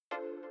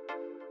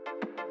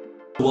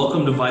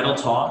Welcome to Vital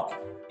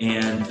Talk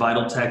and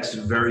Vital Tech's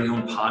very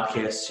own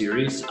podcast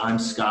series. I'm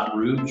Scott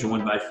Rube,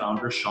 joined by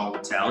founder Sean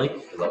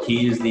Vitale.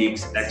 He is the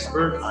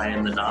expert. I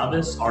am the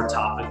novice. Our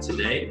topic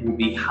today will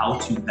be how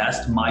to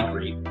best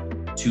migrate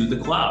to the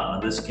cloud.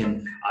 Now, this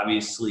can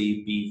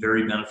obviously be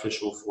very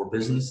beneficial for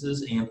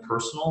businesses and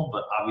personal,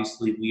 but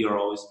obviously we are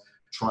always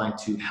trying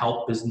to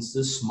help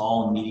businesses,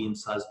 small and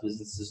medium-sized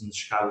businesses in the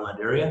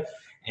Chicagoland area,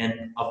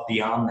 and up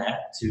beyond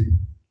that to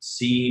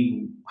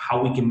see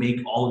how we can make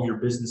all of your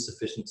business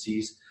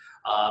efficiencies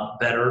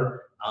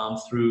better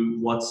through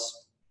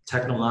what's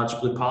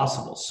technologically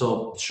possible.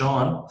 So,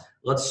 Sean,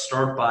 let's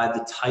start by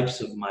the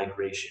types of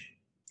migration.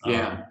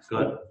 Yeah.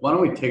 Good. Why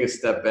don't we take a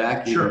step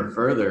back Sure. even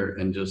further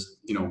and just,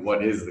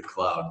 what is the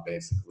cloud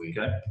basically?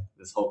 Okay.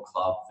 This whole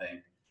cloud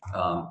thing.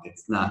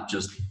 It's not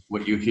just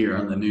what you hear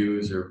on the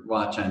news or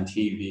watch on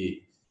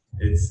TV.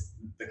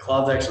 The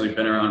cloud's actually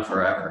been around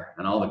forever,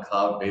 and all the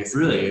cloud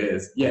basically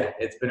is,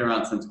 it's been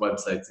around since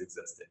websites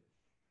existed.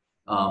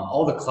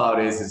 All the cloud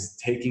is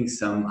taking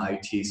some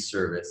IT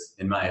service,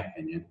 in my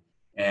opinion,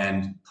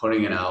 and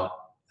putting it out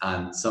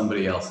on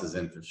somebody else's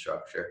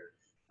infrastructure.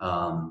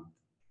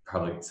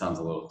 Probably sounds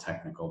a little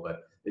technical,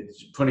 but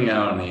it's putting it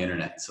out on the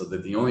internet so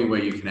that the only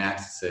way you can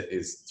access it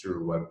is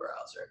through a web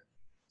browser.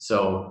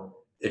 So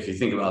if you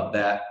think about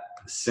that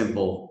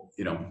simple,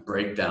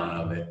 breakdown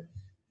of it,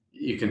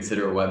 you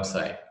consider a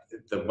website.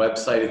 The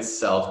website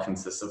itself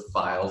consists of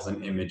files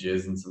and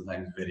images and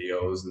sometimes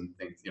videos and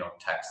things,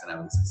 text and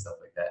obviously stuff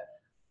like that.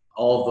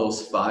 All of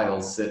those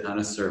files sit on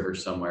a server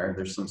somewhere.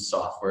 There's some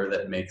software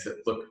that makes it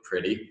look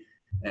pretty,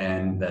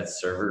 and that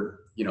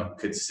server,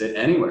 could sit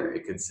anywhere.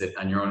 It could sit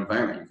on your own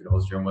environment. You could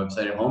host your own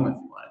website at home if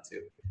you wanted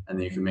to, and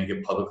then you can make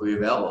it publicly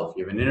available if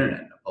you have an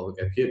internet, a public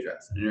IP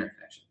address, an internet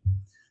connection.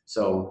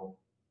 So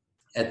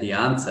at the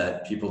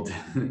onset, people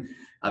didn't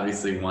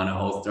obviously want to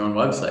host their own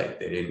website.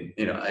 They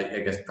didn't, I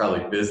guess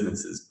probably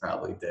businesses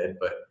probably did,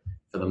 but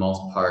for the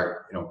most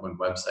part, when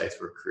websites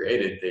were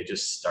created, they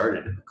just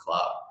started in the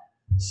cloud.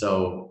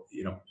 So,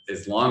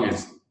 as long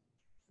as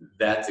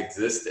that's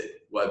existed,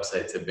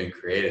 websites have been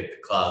created,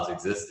 the clouds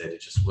existed,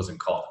 it just wasn't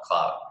called the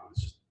cloud. It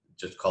was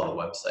just called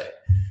a website.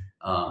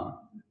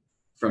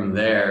 From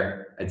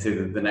there, I'd say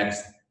that the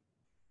next,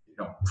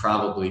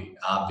 probably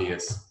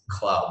obvious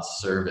cloud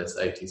service,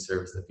 IT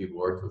service that people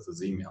worked with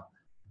was email.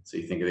 So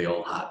you think of the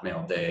old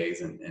Hotmail days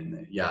and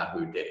the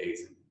Yahoo days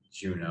and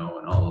Juno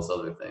and all those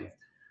other things.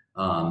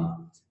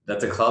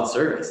 That's a cloud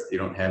service. You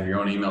don't have your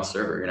own email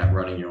server. You're not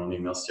running your own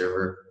email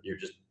server. You're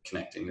just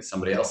connecting to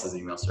somebody else's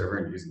email server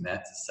and using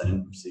that to send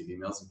and receive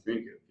emails and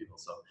communicate with people.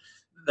 So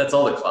that's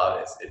all the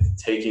cloud is.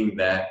 It's taking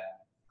that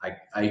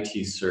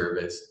IT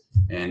service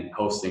and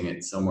hosting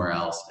it somewhere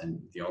else.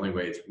 And the only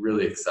way it's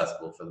really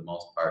accessible for the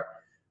most part,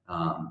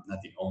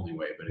 not the only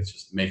way, but it's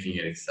just making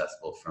it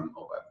accessible from a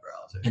web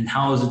browser. And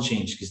how has it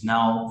changed? Because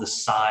now the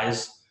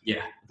size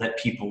that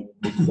people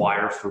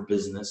require for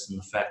business and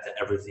the fact that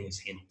everything is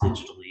handled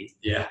digitally,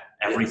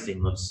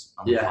 everything lives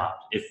on the cloud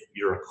if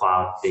you're a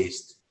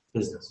cloud-based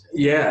business.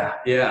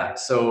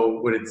 So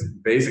what it's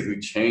basically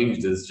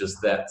changed is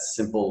just that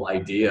simple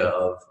idea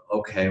of,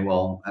 okay,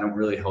 well, I don't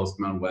really host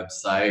my own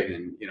website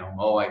and,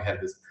 I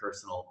have this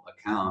personal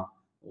account.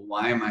 Well,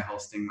 why am I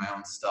hosting my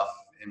own stuff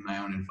in my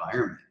own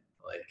environment?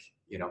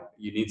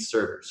 You need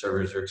servers.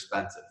 Servers are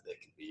expensive. They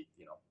can be,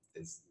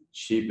 as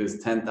cheap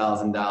as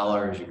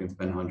 $10,000. You can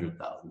spend $100,000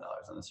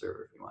 on a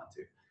server if you want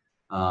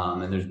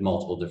to. And there's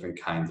multiple different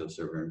kinds of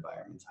server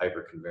environments,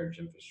 hyper-converged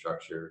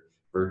infrastructure,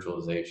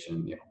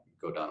 virtualization,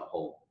 go down a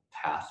whole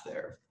path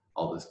there,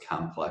 all this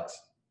complex,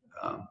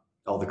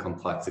 all the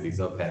complexities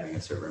of having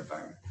a server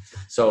environment.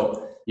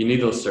 So you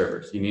need those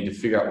servers. You need to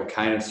figure out what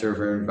kind of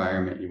server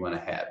environment you want to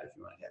have if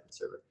you want to have a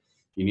server.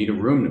 You need a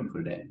room to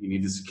put it in. You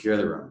need to secure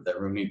the room.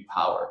 That room needs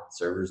power.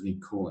 Servers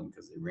need cooling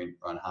because they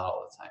run hot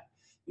all the time.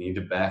 You need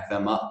to back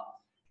them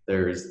up.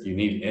 You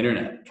need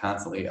internet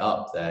constantly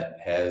up that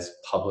has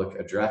public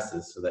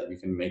addresses so that you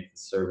can make the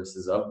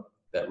services up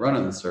that run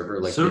on the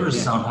server. Servers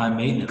sound high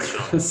maintenance.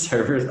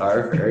 Servers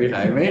are very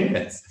high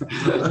maintenance.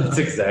 That's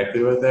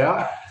exactly what they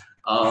are.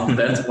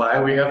 That's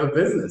why we have a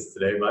business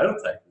today, Vital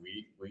Tech.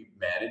 We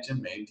manage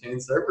and maintain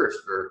servers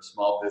for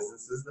small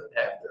businesses that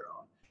have their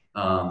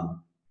own.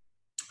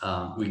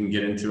 We can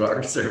get into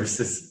our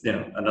services,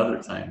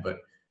 another time. But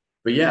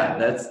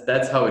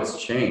that's how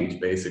it's changed.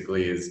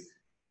 Basically, is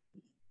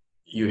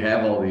you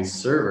have all these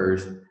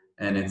servers,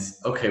 and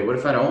it's okay. What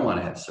if I don't want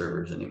to have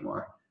servers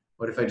anymore?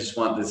 What if I just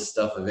want this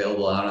stuff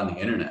available out on the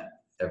internet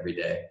every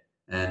day,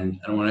 and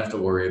I don't want to have to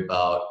worry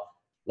about,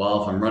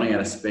 well, if I'm running out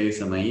of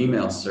space on my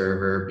email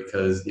server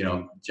because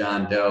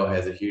John Doe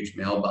has a huge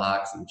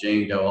mailbox and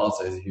Jane Doe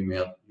also has a huge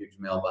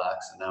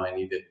mailbox, and now I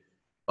need to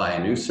buy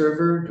a new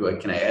server.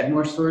 Can I add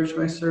more storage to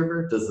my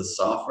server? Does the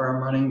software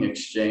I'm running,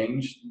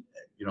 Exchange,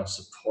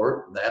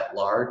 support that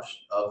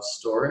large of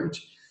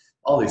storage?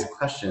 All these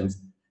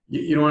questions.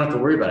 You don't have to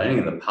worry about any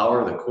of the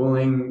power, the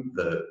cooling,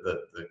 the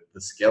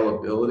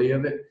scalability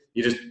of it.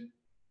 You just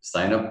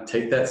sign up,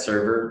 take that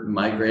server,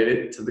 migrate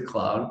it to the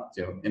cloud,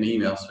 an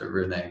email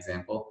server in that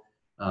example,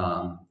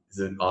 is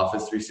it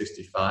Office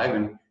 365?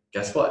 And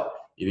guess what?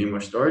 You need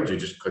more storage, you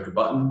just click a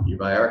button, you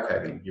buy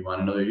archiving. You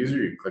want another user,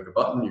 you click a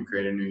button, you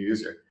create a new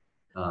user.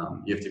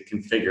 You have to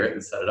configure it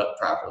and set it up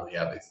properly,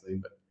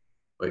 obviously.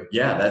 But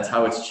yeah, that's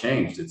how it's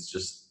changed.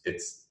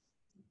 It's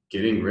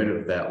getting rid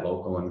of that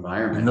local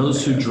environment. And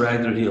those who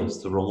drag their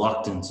heels, the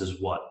reluctance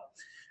is what?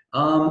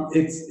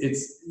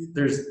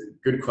 There's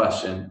good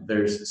question.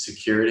 There's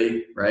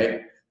security,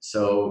 right?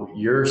 So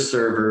your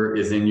server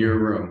is in your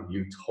room.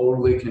 You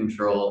totally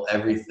control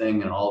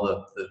everything and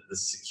all the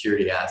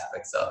security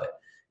aspects of it.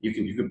 You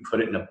can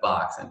put it in a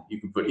box, and you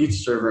can put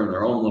each server in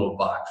their own little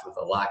box with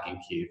a locking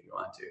key if you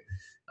want to.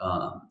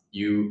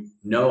 You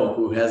know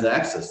who has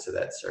access to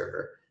that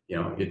server.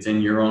 It's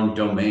in your own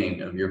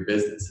domain of your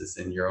business. It's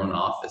in your own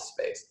office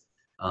space.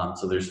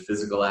 So there's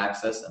physical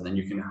access, and then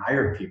you can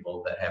hire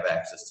people that have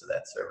access to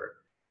that server.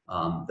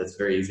 That's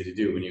very easy to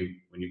do. When you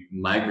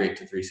migrate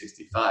to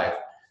 365,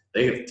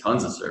 they have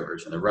tons of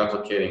servers, and they're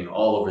replicating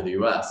all over the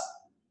US,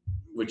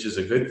 which is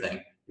a good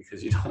thing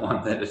because you don't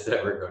want that to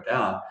ever go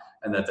down.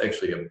 And that's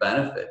actually a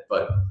benefit.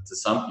 But to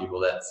some people,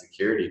 that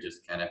security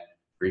just kind of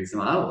freaks them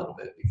out a little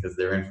bit because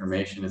their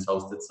information is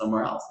hosted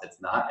somewhere else.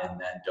 It's not in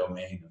that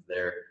domain of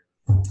their,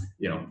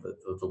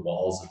 the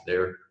walls of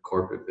their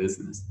corporate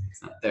business.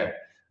 It's not there.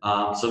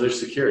 So there's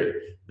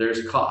security.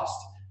 There's cost.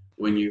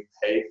 When you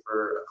pay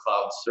for a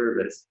cloud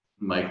service,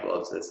 Mike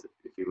loves this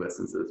if he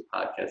listens to this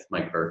podcast.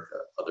 Mike Burke,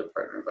 other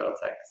partner of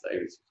VitalTech, because I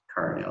use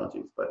car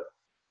analogies. But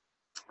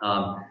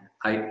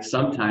I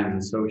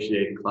sometimes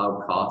associate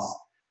cloud costs.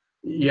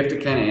 You have to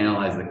kind of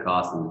analyze the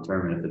cost and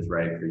determine if it's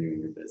right for you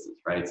and your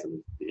business, right? So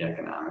the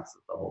economics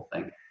of the whole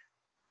thing.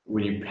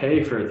 When you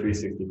pay for a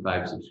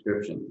 365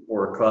 subscription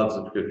or a cloud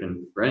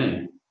subscription for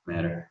any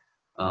matter,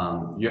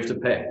 you have to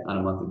pay on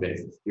a monthly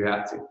basis. You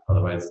have to,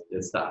 otherwise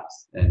it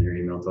stops and your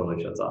email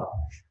totally shuts off.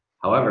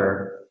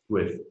 However,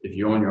 if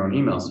you own your own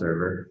email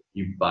server,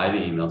 you buy the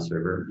email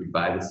server, you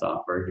buy the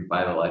software, you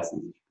buy the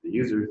licenses for the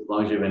users. As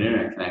long as you have an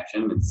internet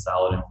connection and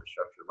solid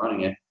infrastructure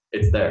running it,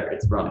 it's there,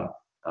 it's running.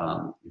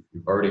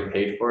 You've already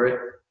paid for it.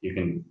 You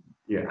can.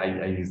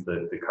 I use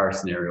the car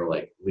scenario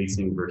like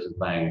leasing versus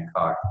buying a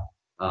car.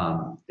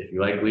 If you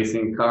like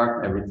leasing a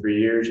car, every 3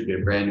 years you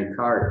get a brand new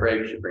car, it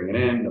breaks, you bring it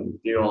in, no big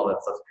deal, all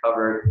that stuff's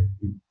covered.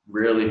 You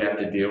rarely have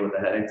to deal with the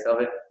headaches of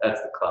it.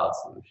 That's the cloud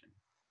solution.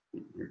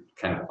 You're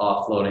kind of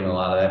offloading a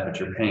lot of that, but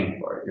you're paying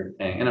for it. You're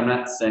paying, and I'm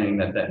not saying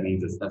that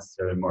means it's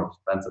necessarily more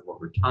expensive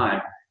over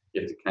time.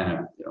 You have to kind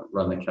of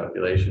run the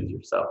calculations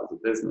yourself as a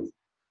business.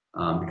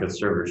 Because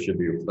servers should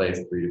be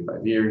replaced 3 to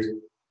 5 years.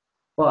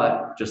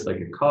 But just like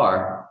a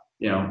car,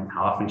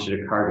 how often should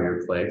a car be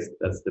replaced?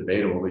 That's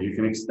debatable, but you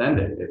can extend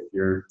it if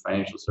your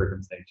financial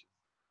circumstances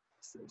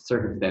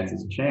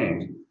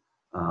change.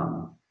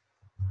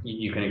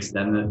 You can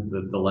extend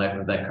the life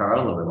of that car a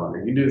little bit longer.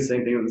 You can do the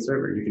same thing with the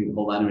server. You can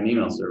hold on to an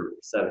email server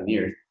for 7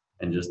 years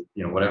and just,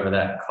 whatever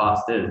that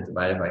cost is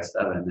divided by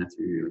 7, that's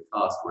your yearly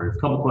cost. A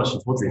couple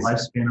questions. What's the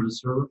lifespan of a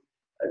server?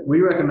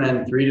 We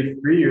recommend 3 to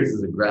 3 years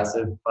is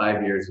aggressive.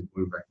 5 years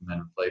we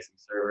recommend replacing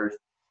servers.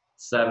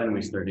 7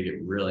 we start to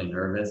get really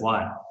nervous.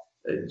 Why?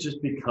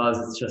 Just because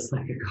it's just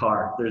like a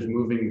car. There's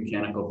moving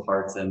mechanical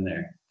parts in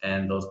there,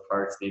 and those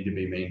parts need to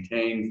be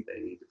maintained.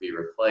 They need to be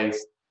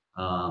replaced.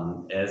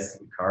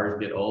 As cars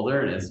get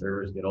older and as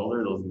servers get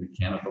older, those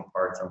mechanical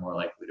parts are more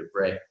likely to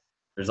break.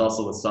 There's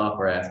also the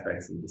software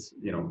aspects of this,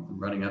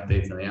 running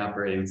updates on the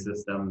operating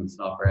system, and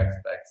software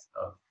aspects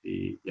of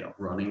the,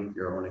 running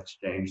your own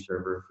Exchange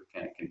server. If we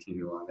kind of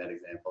continue along that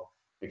example,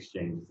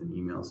 Exchange is an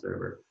email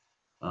server.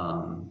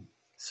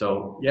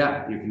 So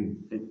yeah,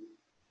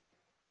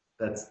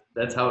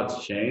 that's how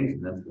it's changed,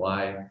 and that's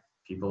why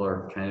people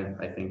are kind of,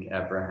 I think,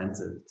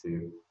 apprehensive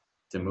to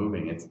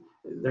moving.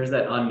 There's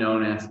that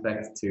unknown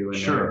aspect too.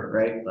 Sure.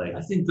 Right? Like,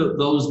 I think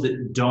those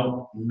that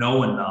don't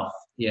know enough,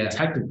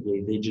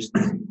 technically, they just,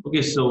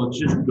 okay, so it's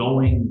just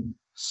going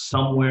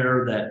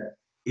somewhere that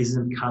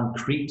isn't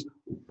concrete.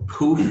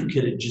 Poof,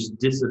 could it just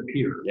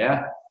disappear?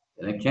 Yeah,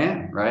 and it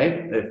can,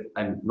 right?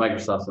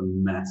 Microsoft's a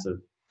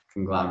massive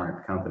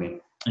conglomerate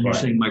company. And you're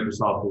saying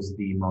Microsoft is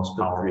the most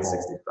powerful.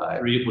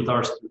 365. With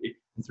our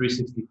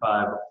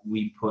 365,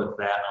 we put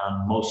that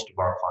on most of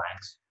our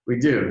clients. We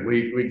do.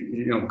 We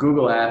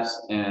Google Apps,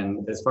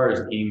 and as far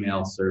as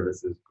email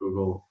services,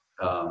 Google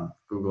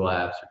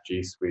Apps or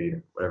G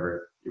Suite,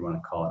 whatever you want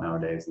to call it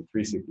nowadays, the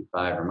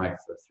 365 or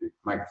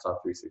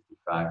Microsoft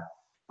 365.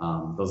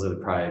 Those are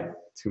probably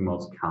two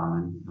most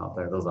common out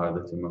there. Those are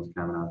the two most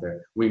common out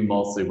there. We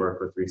mostly work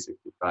with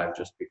 365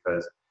 just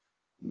because,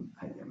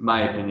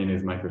 my opinion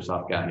is,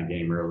 Microsoft got in the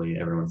game early.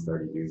 Everyone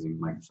started using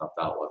Microsoft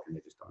Outlook, and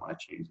they just don't want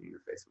to change the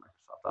interface of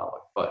Microsoft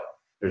Outlook. But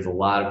there's a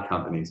lot of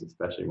companies,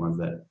 especially ones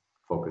that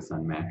focus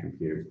on Mac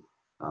computers,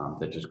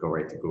 that just go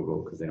right to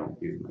Google because they don't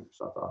use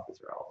Microsoft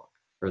Office or Outlook,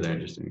 or they're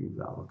interested in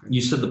using Outlook.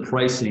 You said the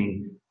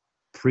pricing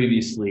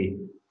previously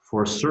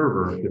for a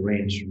server could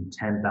range from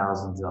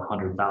 $10,000 to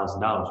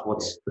 $100,000.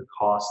 What's the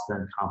cost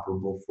then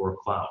comparable for a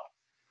cloud?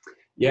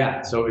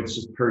 Yeah, so it's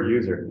just per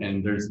user,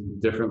 and there's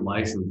different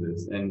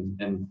licenses. And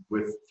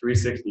with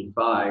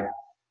 365,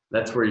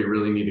 that's where you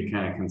really need to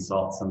kind of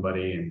consult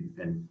somebody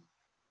and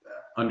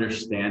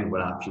understand what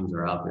options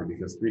are out there,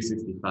 because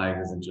 365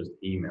 isn't just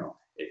email.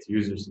 It's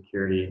user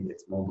security,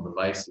 it's mobile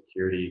device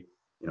security.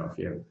 You know, if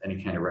you have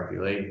any kind of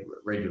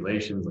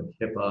regulations like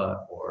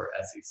HIPAA or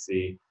SEC,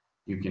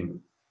 you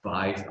can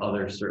buy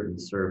other certain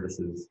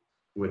services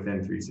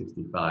within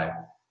 365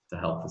 to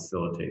help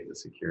facilitate the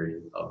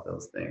security of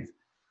those things.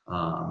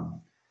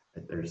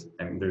 There's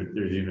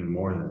even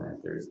more than that.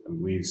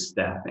 We use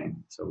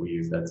staffing, so we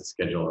use that to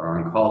schedule our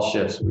on-call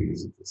shifts. We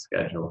use it to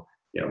schedule,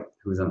 you know,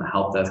 who's on the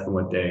help desk and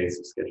what days,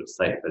 to schedule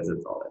site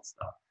visits, all that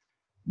stuff.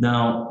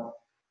 Now,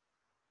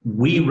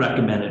 we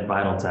recommended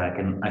VitalTech,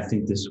 and I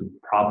think this would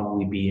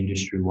probably be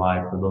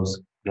industry-wide for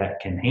those that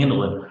can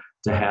handle it,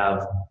 to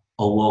have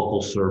a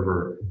local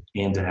server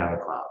and to have a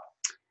cloud.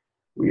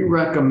 We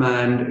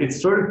recommend, it's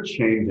sort of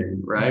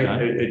changing, right?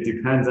 Okay. It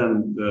depends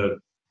on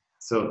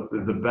so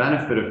the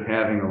benefit of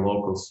having a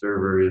local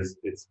server is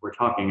we're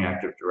talking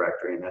Active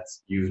Directory, and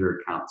that's user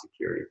account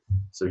security.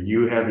 So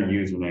you have a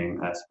username,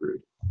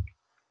 SRoot,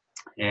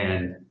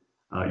 and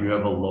we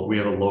have a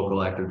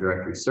local Active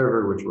Directory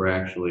server, which we're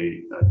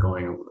actually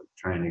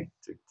trying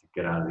to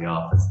get out of the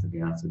office, to be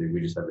honest with you.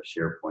 We just have a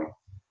SharePoint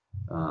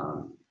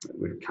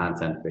with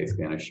content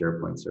basically on a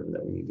SharePoint server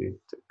that we need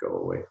to go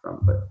away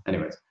from. But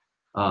anyways,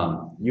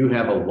 you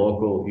have a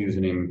local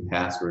username and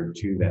password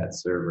to that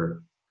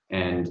server,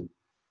 and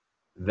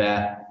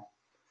that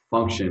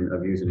function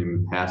of username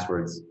and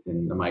passwords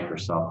in the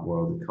Microsoft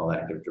world we call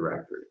Active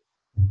Directory.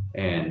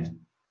 And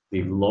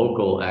the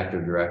local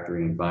Active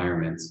Directory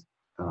environments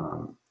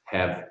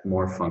have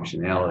more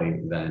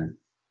functionality than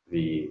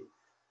I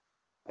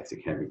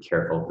kind of be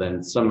careful,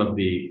 than some of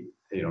the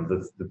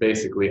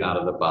basically out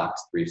of the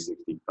box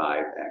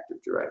 365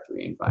 Active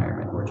Directory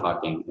environment. We're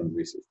talking in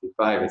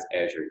 365 is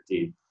Azure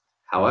AD.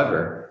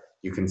 However,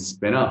 you can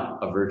spin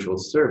up a virtual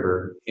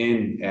server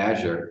in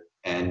Azure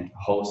and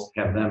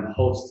have them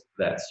host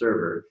that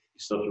server. You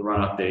still have to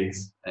run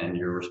updates, and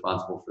you're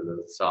responsible for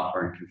the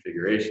software and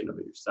configuration of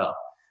it yourself.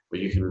 But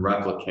you can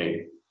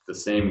replicate the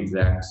same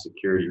exact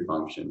security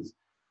functions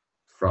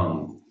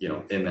from,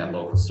 in that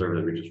local server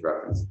that we just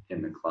referenced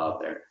in the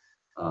cloud there.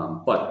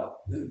 But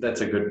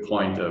that's a good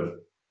point of,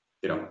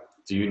 do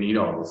you need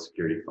all those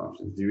security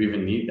functions? Do you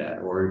even need that?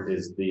 Or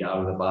is the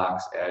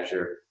out-of-the-box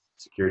Azure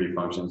security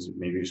functions,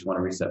 maybe you just want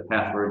to reset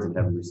passwords and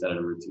have them reset on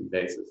a routine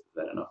basis? Is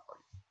that enough for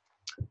you?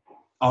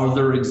 Are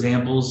there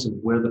examples of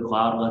where the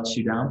cloud lets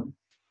you down?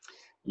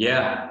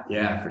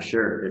 Yeah, for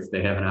sure. If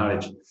they have an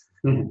outage.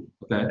 Okay.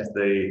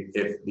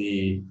 If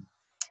the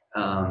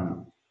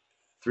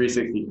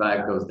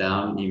 365 goes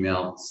down,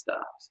 email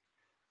stops.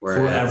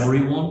 For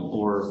everyone,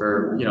 or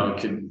for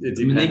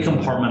they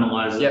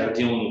compartmentalize it. They're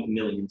dealing with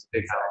millions of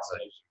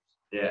exactly.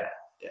 Yeah.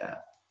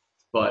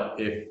 But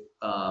if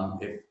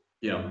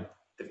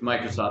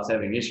Microsoft's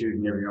having issues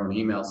and you have your own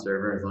email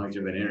server, as long as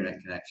you have an internet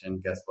connection,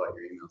 guess what?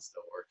 Your email's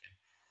still working.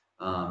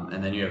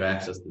 And then you have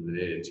access to the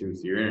data too,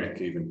 so your internet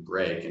could even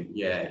break, and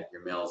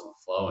your mail isn't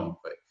flowing,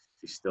 but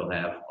you still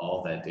have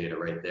all that data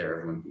right there.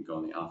 Everyone can go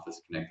in the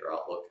office, connect their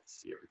Outlook, and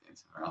see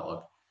everything's in their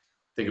Outlook.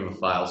 Think of a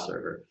file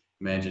server.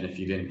 Imagine if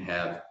you didn't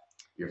have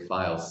your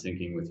files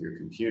syncing with your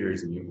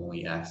computers and you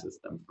only access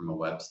them from a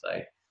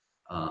website,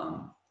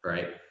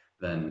 right?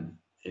 Then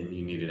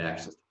you needed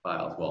access to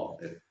files. Well,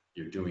 if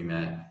you're doing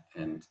that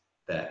and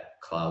that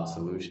cloud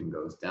solution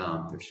goes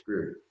down, they're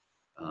screwed.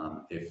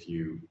 If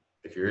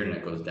your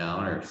internet goes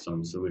down or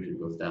some solution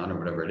goes down or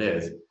whatever it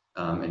is,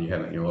 and you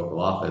have it in your local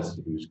office,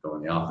 you can just go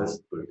in the office,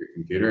 put up your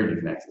computer, and you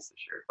can access the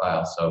shared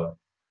file. So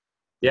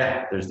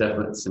yeah, there's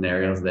definitely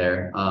scenarios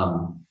there.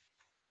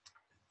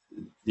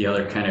 The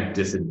other kind of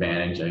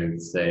disadvantage, I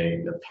would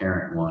say, the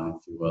parent one,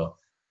 if you will,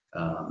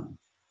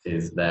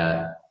 is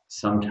that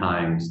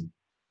sometimes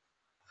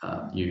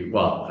I don't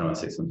want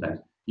to say sometimes,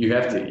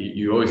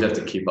 you always have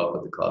to keep up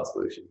with the cloud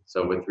solution.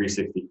 So with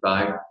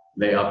 365,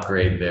 they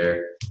upgrade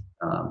their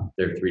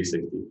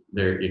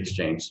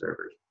Exchange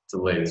servers to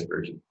the latest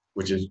version,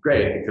 which is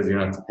great because you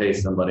don't have to pay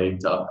somebody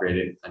to upgrade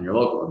it on your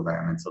local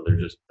environment. So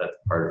that's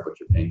part of what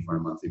you're paying for on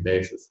a monthly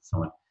basis.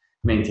 Someone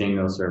maintaining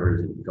those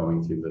servers and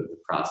going through the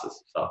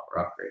process of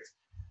software upgrades.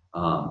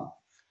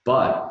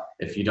 But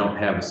if you don't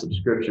have a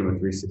subscription with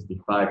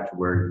 365 to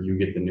where you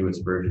get the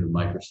newest version of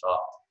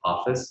Microsoft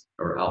Office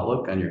or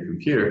Outlook on your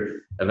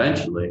computer,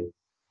 eventually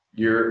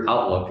your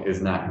Outlook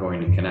is not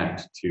going to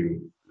connect to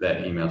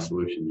that email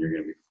solution. You're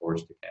going to be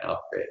forced to kind of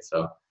upgrade.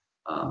 So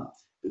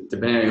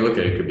depending on how you look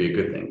at it, it could be a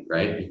good thing,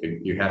 right?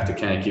 You have to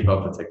kind of keep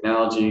up with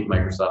technology.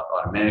 Microsoft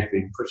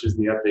automatically pushes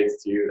the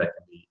updates to you. That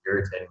can be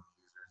irritating to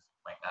users.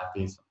 Might not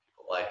be. Some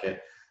people like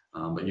it,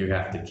 but you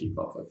have to keep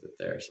up with it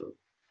there. So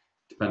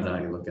depends on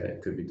how you look at it.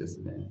 It could be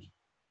disadvantaged.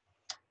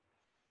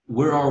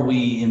 Where are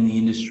we in the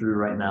industry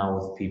right now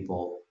with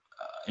people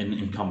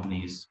in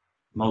companies?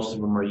 Most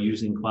of them are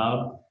using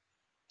cloud?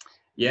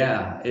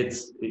 Yeah,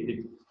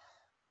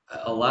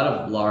 a lot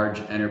of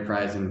large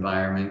enterprise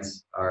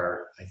environments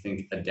are, I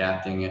think,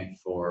 adapting it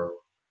for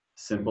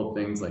simple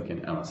things like, I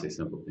don't want to say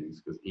simple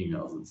things because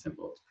email isn't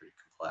simple, it's pretty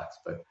complex,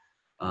 but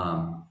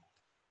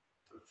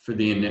for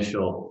the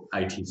initial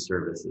IT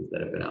services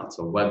that have been out.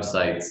 So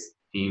websites,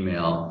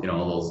 email,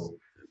 all those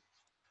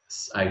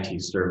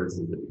IT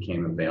services that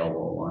became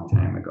available a long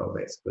time ago,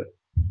 basically.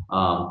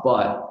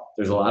 But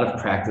there's a lot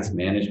of practice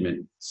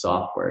management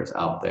softwares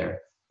out there,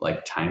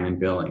 like time and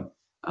billing.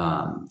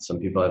 Some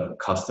people have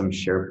custom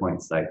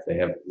SharePoint sites. They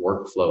have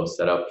workflows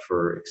set up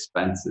for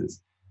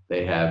expenses.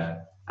 They have,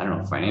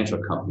 financial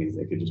companies.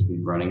 They could just be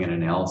running an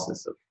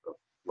analysis of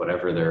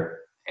whatever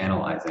they're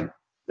analyzing,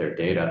 their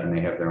data, and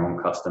they have their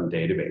own custom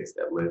database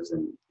that lives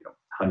in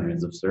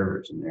hundreds of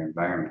servers in their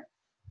environment.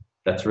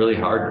 That's really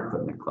hard to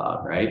put in the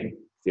cloud, right?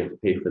 You have to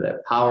pay for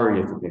that power,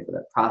 you have to pay for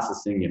that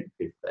processing, you have to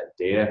pay for that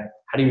data.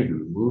 How do you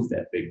even move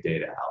that big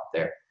data out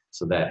there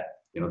so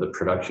that the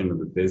production of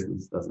the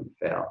business doesn't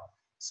fail?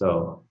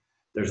 So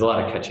there's a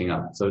lot of catching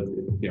up. So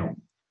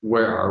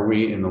where are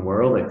we in the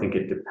world? I think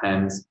it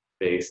depends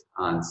based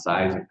on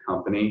size of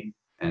company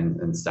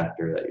and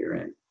sector that you're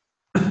in.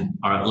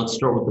 All right, let's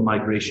start with the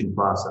migration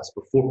process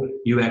before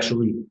you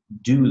actually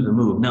do the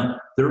move. Now,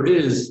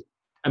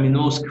 the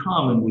most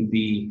common would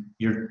be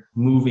you're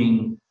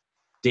moving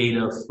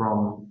data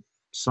from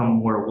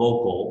somewhere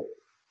local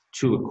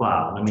to a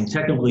cloud.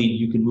 Technically,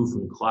 you can move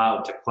from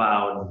cloud to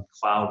cloud and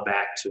cloud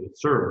back to a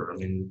server.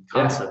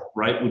 Concept,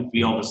 right, would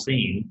be all the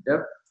same.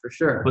 Yep, for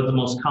sure. But the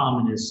most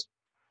common is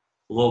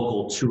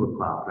local to a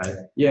cloud, right?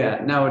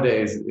 Yeah,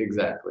 nowadays,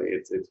 exactly.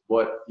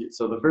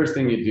 So the first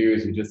thing you do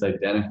is you just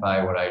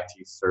identify what IT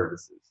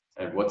services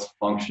and what's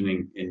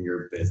functioning in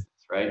your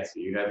business, right? So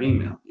you have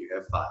email, you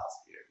have files,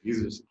 you have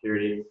user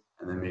security,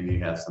 and then maybe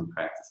you have some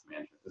practice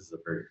management. This is a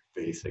very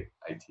basic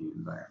IT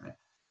environment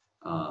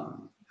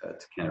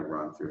to kind of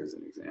run through as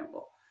an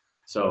example.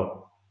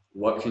 So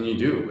what can you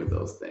do with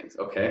those things?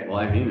 Okay, well,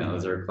 I have email.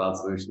 Is there a cloud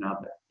solution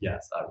out there?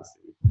 Yes,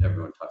 obviously.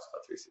 Everyone talks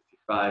about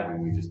 365,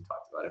 and we just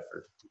talked about it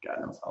for God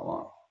knows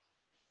how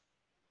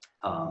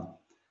long.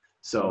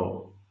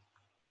 So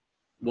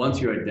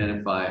once you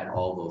identify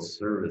all those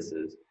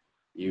services,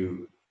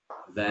 you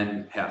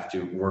then have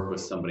to work with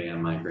somebody on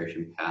a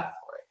migration path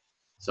for it.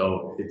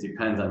 So it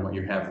depends on what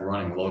you have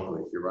running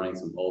locally. If you're running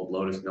some old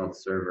Lotus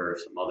Notes server or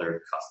some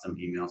other custom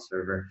email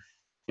server,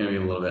 it's going to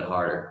be a little bit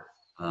harder.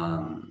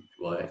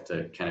 We'll have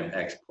to kind of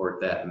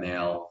export that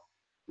mail,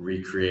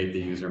 recreate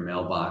the user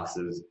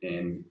mailboxes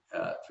in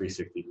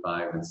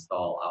 365,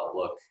 install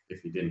Outlook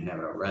if you didn't have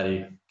it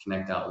already,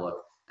 connect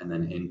Outlook, and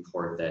then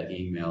import that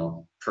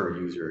email per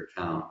user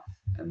account,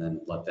 and then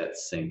let that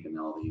sync and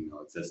all the email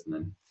exists. And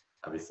then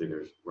obviously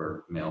there's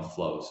where mail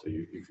flows, so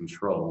you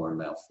control where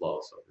mail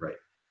flows. So right,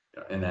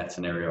 in that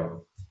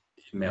scenario,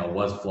 if mail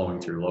was flowing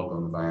to your local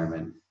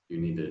environment,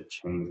 you need to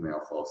change mail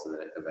flow so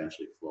that it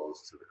eventually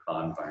flows to the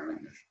cloud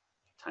environment. There's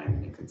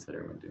time to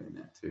consider when doing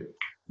that too.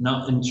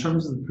 Now, in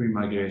terms of the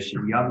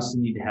pre-migration, you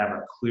obviously need to have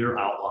a clear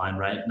outline,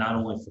 right? Not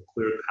only for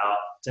clear out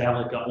to have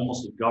like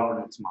almost a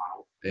governance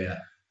model. Yeah.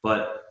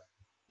 But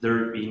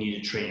you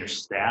need to train your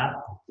staff.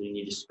 You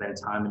need to spend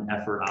time and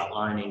effort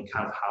outlining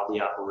kind of how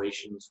the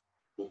operations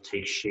will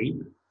take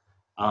shape.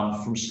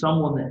 From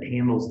someone that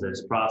handles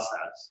this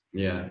process,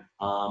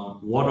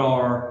 what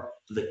are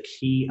the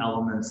key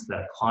elements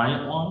that a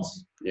client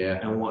wants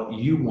and what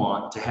you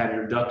want to have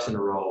your ducks in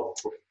a row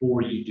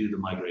before you do the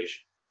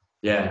migration?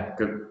 Yeah,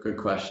 good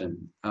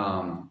question.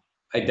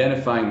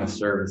 Identifying the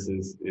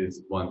services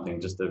is one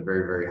thing, just a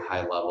very, very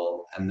high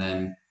level. And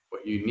then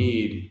what you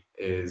need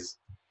is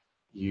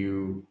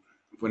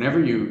whenever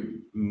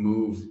you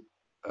move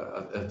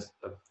a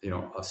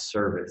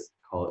service,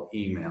 call it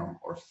email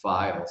or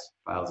files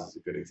is a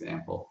good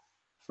example,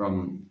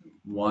 from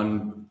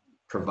one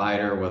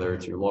provider, whether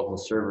it's your local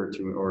server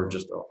or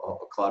just a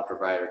cloud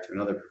provider to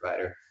another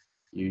provider,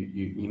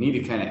 you need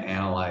to kind of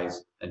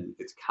analyze, and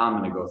it's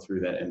common to go through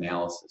that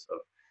analysis of,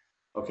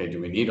 okay,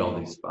 do we need all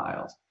these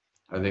files?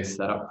 Are they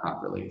set up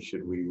properly?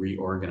 Should we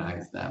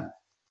reorganize them?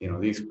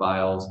 These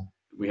files,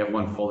 we have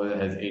one folder that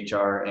has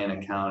HR and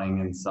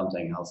accounting and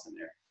something else in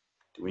there.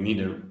 Do we need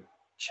to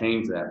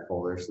change that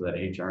folder so that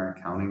HR and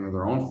accounting are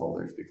their own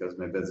folders because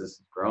my business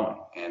is growing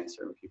and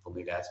certain people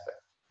need access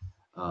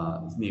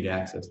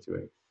to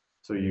it?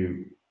 So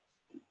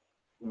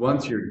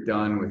once you're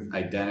done with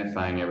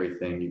identifying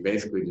everything, you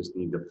basically just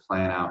need to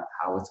plan out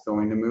how it's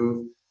going to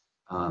move,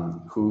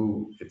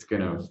 who it's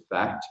going to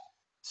affect.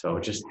 So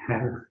just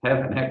have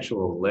an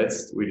actual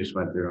list. We just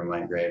went through a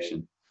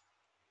migration,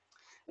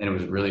 and it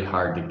was really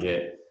hard to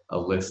get a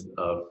list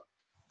of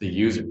the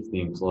users,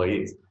 the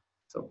employees.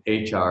 So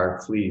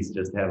HR, please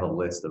just have a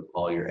list of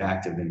all your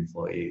active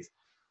employees,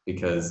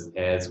 because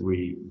as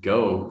we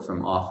go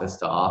from office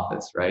to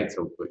office, right?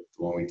 So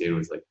what we did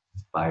was like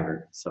 5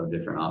 or so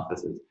different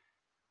offices.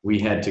 We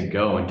had to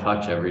go and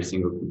touch every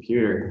single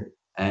computer,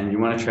 and you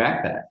want to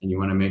track that, and you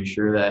want to make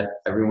sure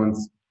that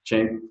everyone's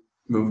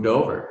moved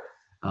over,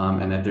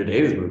 and that their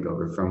data is moved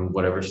over from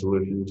whatever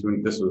solution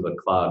to. This was a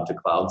cloud to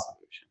cloud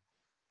solution,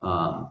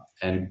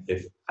 and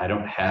if I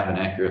don't have an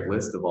accurate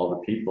list of all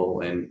the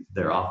people in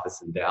their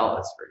office in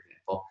Dallas, for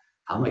example,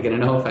 how am I going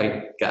to know if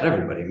I got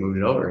everybody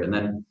moved over? And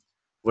then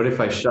what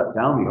if I shut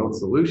down the old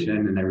solution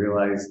and I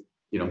realize,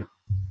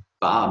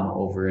 Bob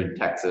over in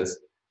Texas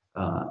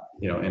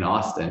in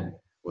Austin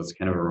was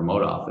kind of a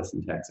remote office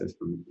in Texas,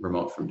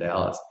 remote from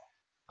Dallas.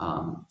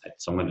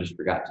 Someone just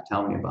forgot to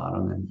tell me about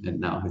him, and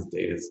now his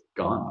data's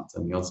gone. It's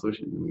on the old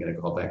solution, and we got to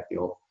call back the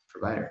old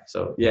provider.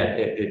 So yeah,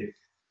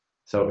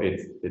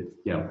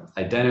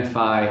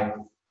 identify,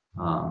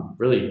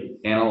 really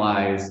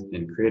analyze,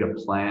 and create a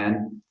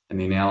plan. And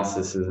the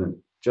analysis isn't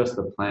just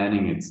the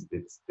planning; it's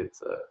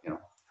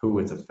who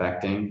it's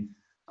affecting.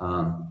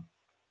 And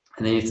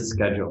then you have to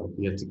schedule.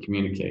 You have to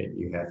communicate.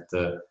 You have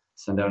to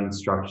send out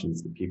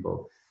instructions to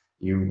people.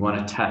 You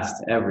want to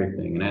test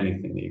everything and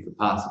anything that you could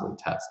possibly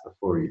test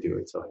before you do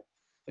it. So,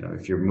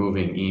 if you're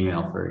moving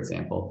email, for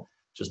example,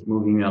 just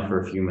move email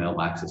for a few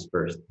mailboxes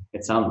first.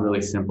 It sounds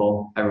really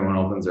simple. Everyone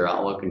opens their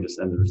Outlook and just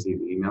sends and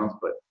receives emails.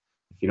 But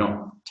if you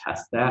don't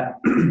test that,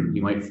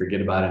 you might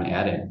forget about an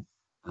add-in.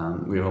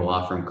 We have a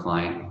law firm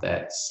client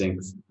that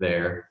syncs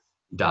their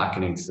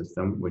docketing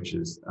system, which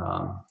is,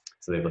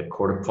 so they have like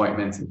court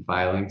appointments and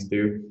filings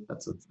due.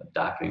 That's what the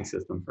docketing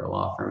system for a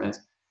law firm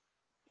is.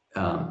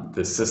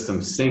 The system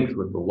syncs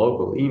with the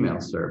local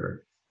email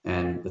server.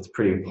 And that's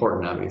pretty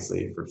important,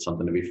 obviously, for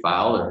something to be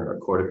filed or a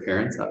court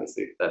appearance.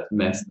 Obviously, if that's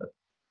missed, that's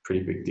a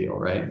pretty big deal,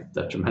 right?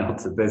 Detrimental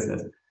to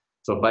business.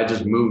 So if I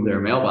just move their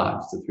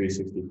mailbox to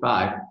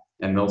 365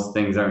 and those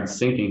things aren't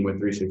syncing with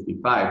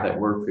 365 that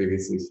were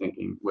previously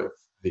syncing with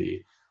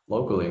the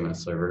local email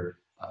server,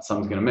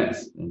 something's going to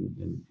miss,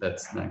 and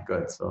that's not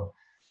good. So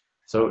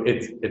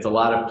it's a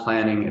lot of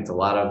planning, it's a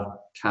lot of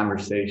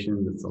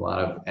conversations, it's a lot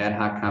of ad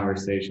hoc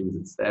conversations,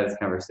 it's status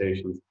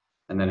conversations,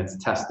 and then it's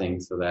testing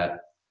so that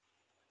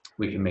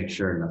we can make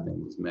sure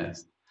nothing was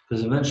missed.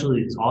 Because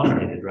eventually it's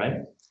automated,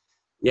 right?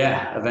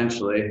 Yeah,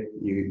 eventually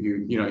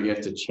you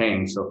have to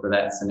change. So for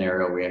that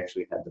scenario, we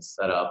actually had to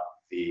set up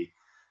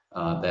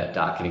that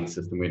docketing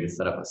system. We had to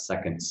set up a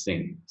second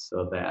sync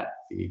so that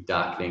the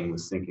docketing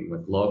was syncing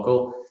with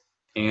local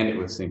and it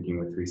was syncing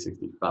with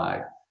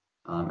 365.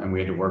 And we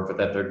had to work with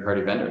that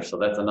third-party vendor. So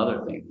that's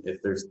another thing.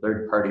 If there's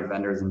third-party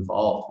vendors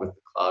involved with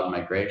the cloud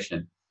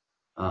migration,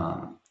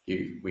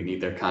 we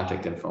need their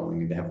contact info. We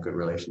need to have a good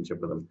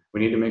relationship with them. We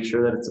need to make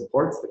sure that it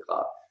supports the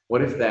cloud.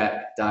 What if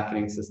that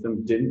docketing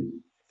system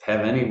didn't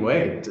have any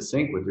way to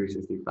sync with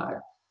 365?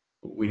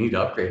 We need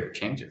to upgrade or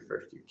change it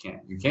first.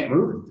 You can't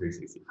move in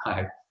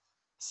 365.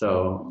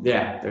 So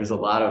yeah,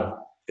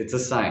 it's a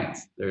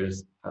science.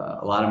 There's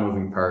a lot of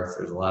moving parts.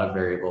 There's a lot of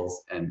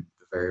variables, and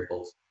the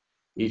variables,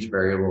 each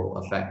variable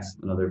affects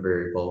another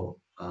variable,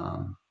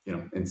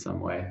 in some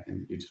way,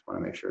 and you just want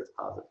to make sure it's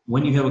positive.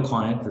 When you have a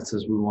client that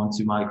says we want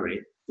to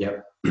migrate,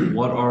 yep,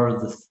 what are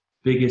the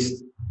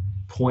biggest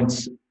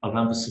points of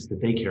emphasis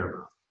that they care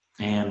about?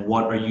 And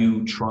what are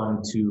you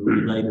trying to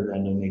relay to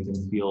them to make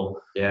them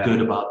feel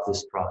good about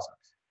this process?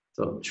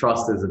 So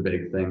trust is a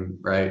big thing,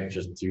 right?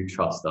 Just do you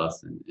trust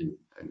us, and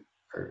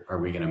are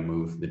we going to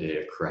move the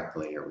data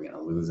correctly? Are we going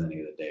to lose any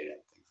of the data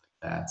and things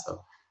like that?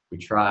 So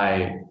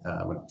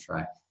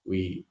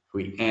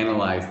we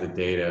analyze the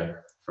data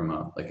from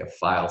a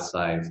file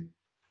size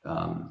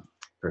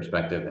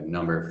perspective and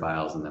number of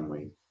files, and then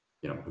when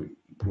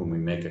we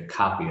make a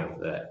copy of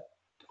that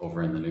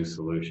over in the new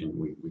solution,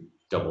 we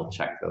double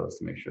check those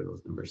to make sure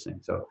those numbers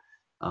sync. So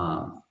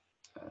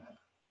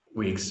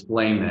we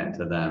explain that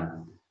to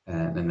them,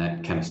 and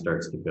that kind of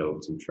starts to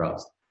build some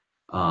trust.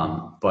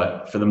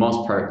 But for the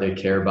most part, they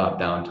care about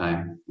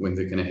downtime. When's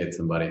it going to hit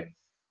somebody?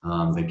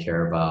 They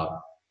care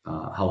about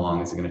how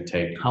long is it going to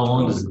take. How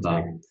long does it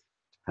take?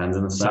 Depends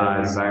on the size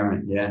of the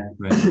environment. Yeah.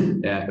 Right.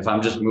 Yeah. If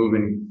I'm just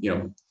moving,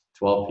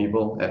 12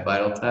 people at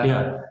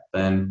VitalTech,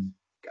 then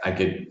I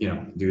could,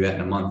 do that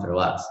in a month or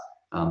less.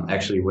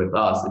 Actually, with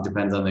us, it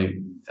depends on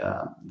the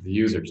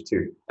users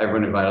too.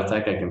 Everyone at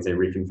VitalTech, I can say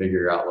reconfigure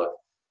your Outlook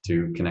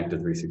to connect to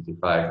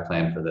 365,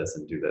 plan for this,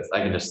 and do this.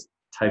 I can just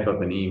type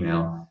up an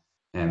email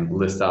and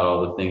list out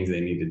all the things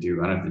they need to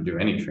do. I don't have to do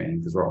any training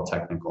because we're all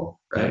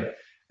technical, right?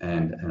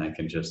 And I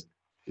can just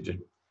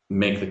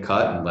make the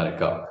cut and let it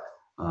go.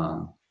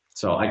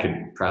 So I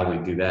could probably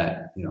do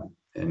that,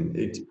 and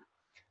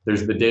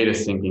there's the data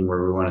syncing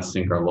where we want to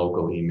sync our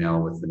local email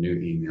with the new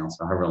email.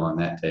 So however long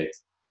that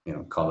takes,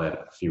 call that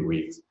a few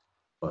weeks.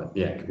 But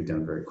yeah, it can be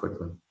done very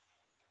quickly.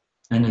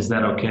 And is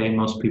that okay?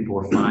 Most people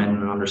are fine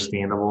and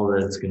understandable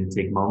that it's going to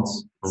take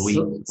months or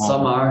weeks?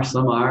 Some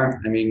are.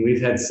 I mean,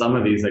 we've had some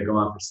of these that go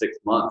on for 6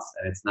 months,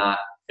 and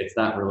it's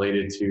not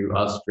related to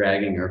us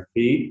dragging our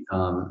feet.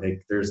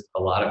 There's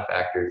a lot of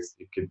factors.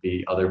 It could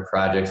be other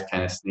projects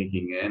kind of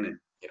sneaking in and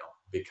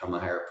become a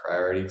higher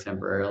priority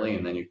temporarily,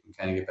 and then you can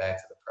kind of get back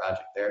to the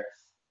project there.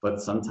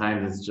 But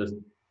sometimes it's just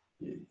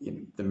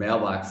the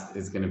mailbox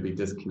is going to be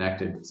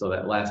disconnected. So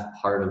that last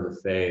part of the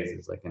phase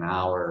is like an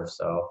hour or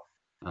so,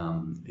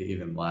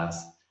 even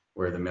less,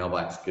 where the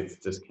mailbox gets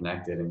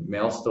disconnected and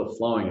mail's still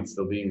flowing, it's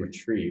still being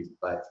retrieved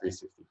by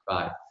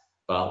 365,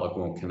 but Outlook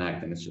won't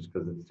connect, and it's just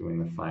because it's doing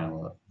the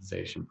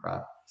finalization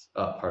process,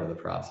 part of the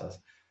process.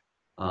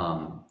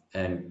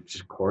 And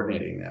just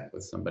coordinating that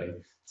with somebody.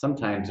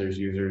 Sometimes there's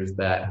users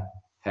that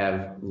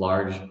have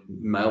large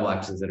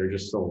mailboxes that are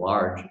just so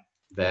large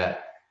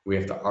that we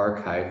have to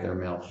archive their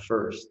mail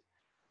first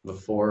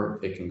before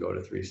it can go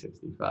to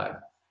 365.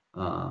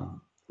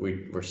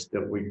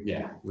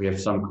 We have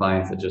some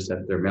clients that just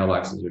have their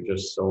mailboxes are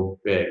just so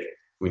big.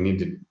 We need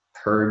to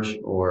purge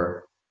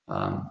or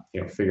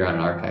figure out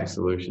an archive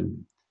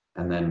solution,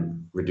 and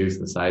then reduce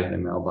the size of the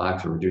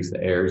mailbox or reduce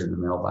the errors in the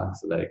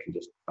mailbox so that it can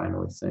just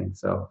finally sync.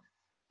 So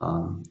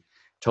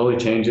totally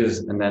changes,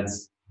 and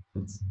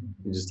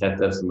you just have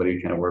to have somebody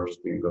who kind of works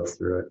with you and goes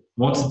through it.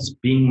 Once it's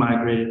being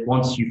migrated,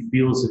 once you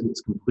feel as if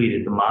it's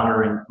completed, the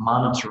monitoring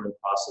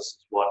process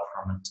is what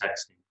from a tech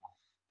standpoint?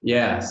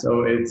 Yeah,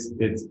 so it's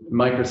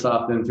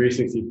Microsoft in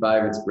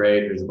 365. It's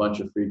great. There's a bunch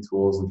of free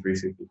tools in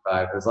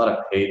 365. There's a lot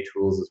of paid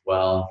tools as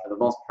well. For the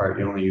most part,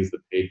 you only use the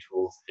paid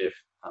tools if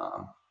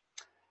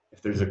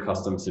there's a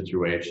custom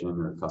situation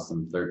or a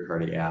custom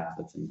third-party app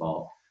that's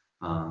involved.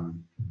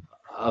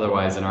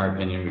 Otherwise, in our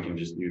opinion, we can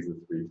just use the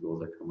free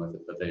tools that come with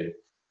it. But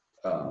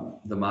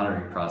the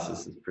monitoring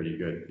process is pretty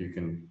good. You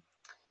can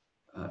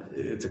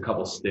it's a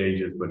couple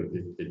stages, but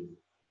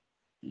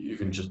you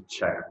can just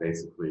check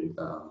basically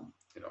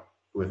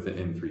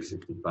within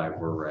 365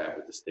 where we're at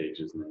with the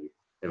stages, and then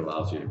it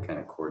allows you to kind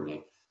of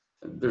coordinate.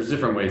 And there's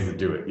different ways to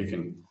do it. You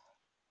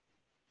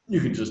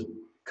can just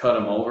cut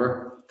them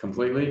over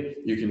completely.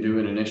 You can do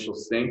an initial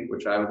sync,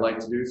 which I would like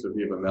to do. So if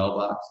you have a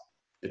mailbox,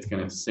 it's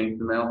going to sync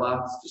the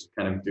mailbox, just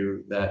kind of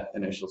do that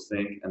initial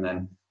sync, and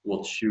then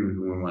we'll choose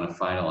when we want to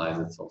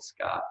finalize it. So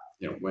Scott,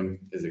 when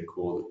is it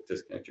cool to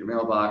disconnect your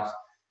mailbox?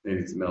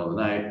 Maybe it's the middle of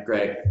the night.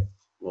 Great.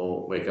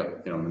 We'll wake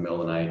up, in the middle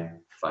of the night,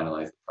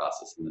 finalize the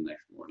process, and the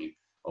next morning,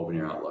 open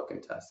your Outlook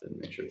and test it and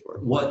make sure it's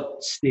working.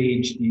 What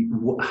stage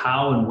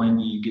how and when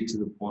do you get to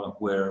the point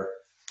where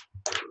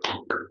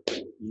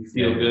you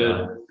feel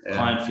good,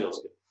 client feels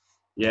good?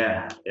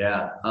 Yeah.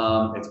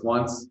 It's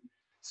once,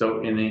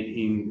 so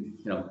in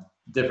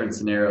different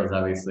scenarios,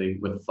 obviously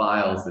with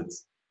files,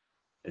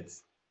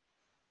 it's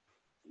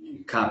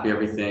you copy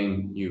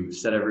everything, you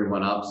set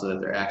everyone up so that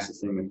they're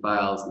accessing the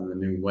files in the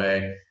new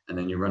way, and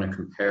then you run a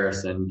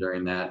comparison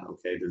during that.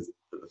 Okay, does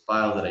the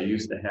file that I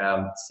used to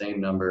have,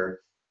 same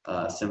number,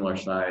 similar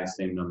size,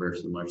 same number,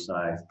 similar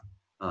size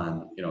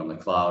on in the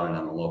cloud and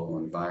on the local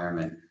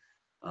environment.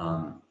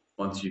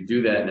 Once you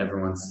do that and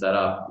everyone's set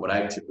up, what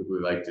I typically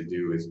like to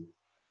do is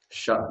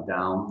shut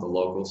down the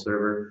local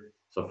server.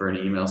 So for an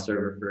email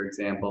server, for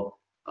example,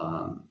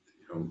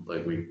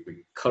 like we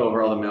cut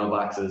over all the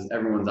mailboxes,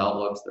 everyone's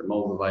Outlooks, their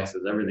mobile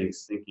devices,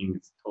 everything's syncing,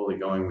 it's totally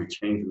going. We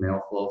change the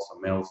mail flow, so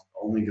mail's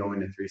only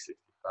going to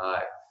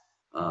 365.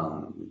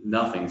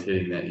 Nothing's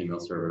hitting that email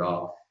server at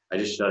all. I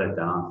just shut it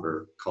down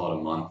for, call it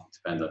a month. It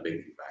depends on big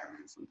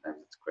environments. Sometimes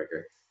it's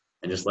quicker.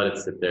 And just let it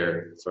sit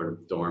there sort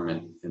of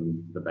dormant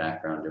in the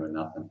background doing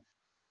nothing,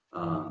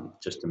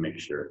 just to make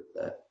sure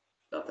that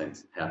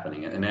nothing's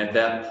happening. And at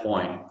that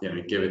point,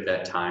 you give it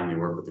that time, you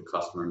work with the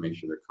customer and make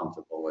sure they're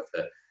comfortable with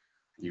it.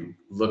 You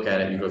look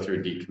at it, you go through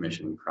a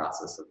decommissioning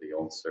process of the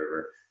old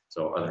server.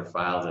 So are there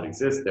files that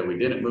exist that we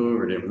didn't move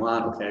or didn't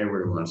want? Okay,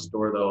 where do we want to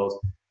store those?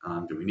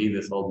 Do we need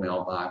this old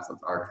mailbox?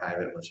 Let's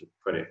archive it. Let's just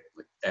put it,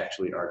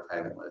 actually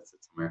archive it, let it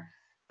sit somewhere.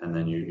 And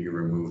then you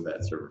remove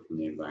that server from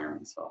the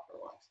environment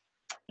software-wise.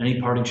 Any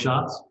parting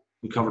shots?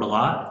 We covered a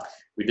lot.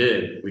 We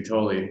did. We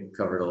totally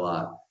covered a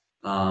lot.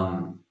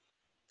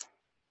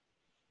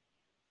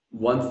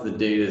 Once the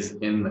data is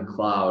in the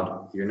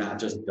cloud, you're not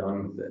just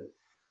done with it.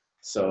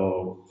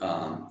 So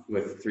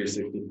with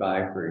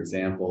 365, for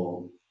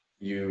example,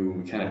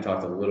 you kind of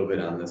talked a little bit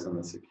on this on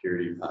the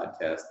security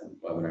podcast and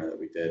webinar that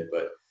we did,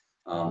 but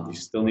you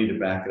still need to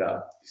back it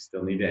up. You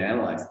still need to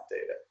analyze the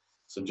data.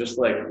 So just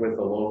like with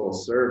a local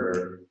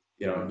server,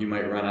 you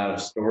might run out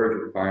of storage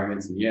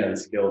requirements, and yeah, the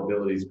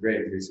scalability is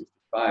great.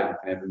 365, you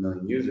can have 1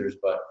 million users,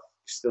 but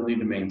you still need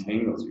to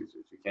maintain those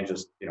users. You can't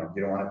just, you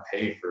don't want to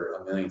pay for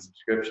 1 million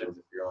subscriptions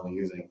if you're only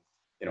using,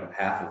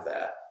 half of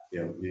that.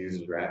 The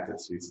users are active,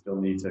 so you still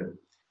need to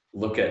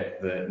look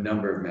at the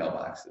number of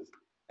mailboxes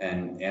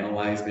and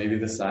analyze maybe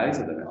the size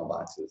of the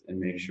mailboxes and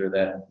make sure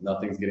that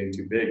nothing's getting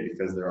too big,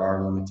 because there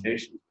are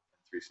limitations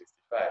in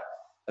 365.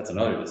 That's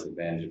another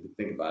disadvantage. If you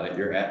think about it,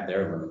 you're at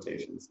their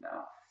limitations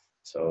now.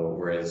 So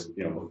whereas,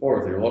 before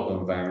with your local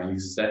environment, you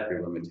set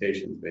your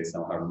limitations based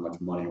on however much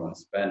money you want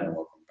to spend in a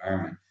local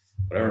environment.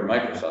 Whatever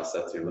Microsoft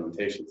sets your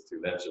limitations to,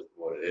 that's just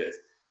what it is.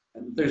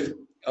 And there's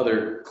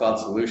other cloud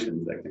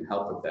solutions that can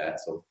help with that.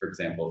 So for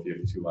example, if you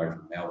have too large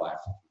of a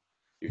mailbox,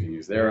 you can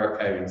use their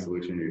archiving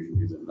solution, or you can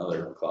use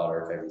another cloud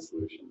archiving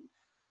solution,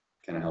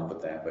 kind of help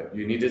with that. But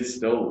you need to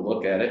still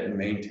look at it and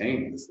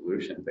maintain the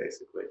solution,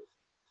 basically.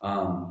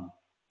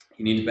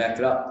 You need to back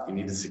it up. You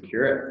need to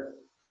secure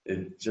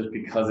it. Just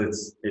because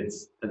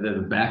it's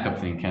the backup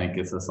thing kind of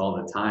gets us all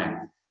the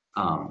time.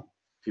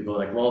 People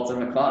are like, well, it's in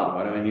the cloud.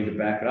 Why do I need to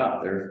back it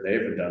up? They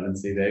have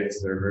redundancy, they have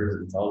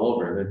servers, it's all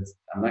over.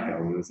 I'm not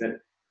going to lose it.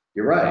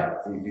 You're right.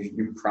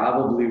 You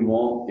probably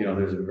won't.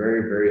 There's a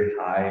very, very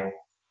high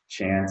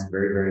chance,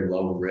 very, very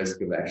low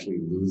risk of actually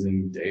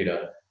losing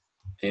data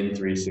in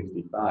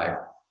 365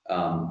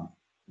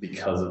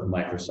 because of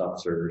Microsoft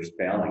servers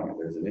failing, or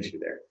there's an issue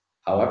there.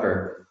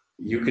 However,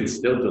 you could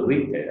still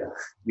delete data.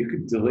 You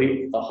could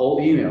delete a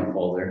whole email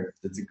folder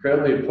that's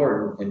incredibly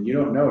important and you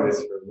don't notice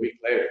for a week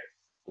later.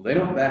 Well, they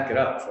don't back it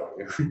up for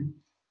you.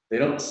 They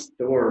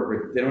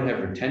don't have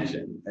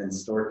retention and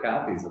store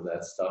copies of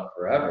that stuff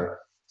forever.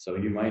 So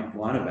you might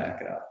want to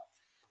back it up.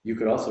 You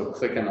could also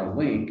click on a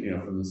link,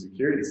 from the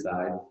security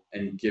side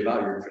and give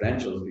out your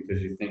credentials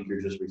because you think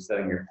you're just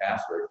resetting your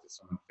password to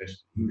some official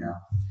email.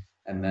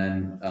 And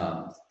then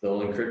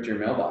they'll encrypt your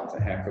mailbox.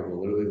 A hacker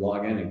will literally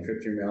log in,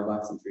 encrypt your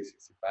mailbox in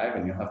 365,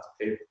 and you'll have to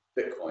pay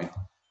Bitcoin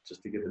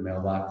just to get the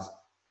mailbox.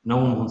 No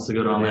one wants to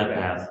go down that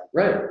path.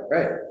 Right.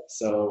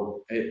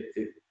 So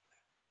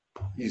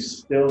you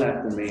still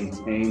have to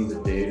maintain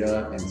the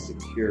data and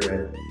secure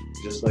it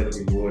just like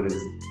you would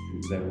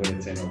when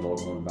it's in a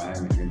local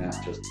environment. You're not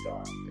just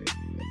gone.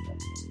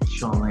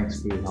 Sean,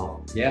 thanks for your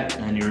help. Yeah.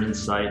 And your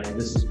insight.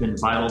 This has been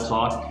Vital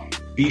Talk.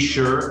 Be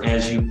sure,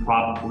 as you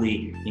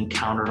probably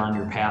encountered on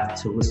your path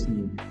to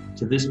listening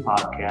to this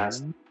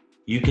podcast,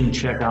 you can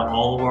check out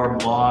all of our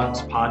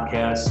blogs,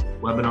 podcasts,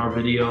 webinar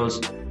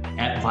videos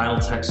at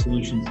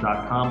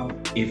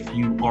vitaltechsolutions.com. If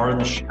you are in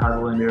the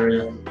Chicagoland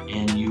area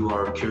and you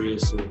are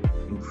curious of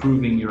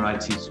improving your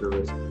IT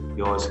service,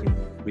 you always can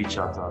reach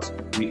out to us.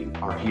 We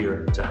are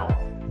here to help.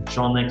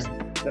 Sean, thanks.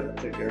 Yep,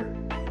 take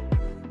care.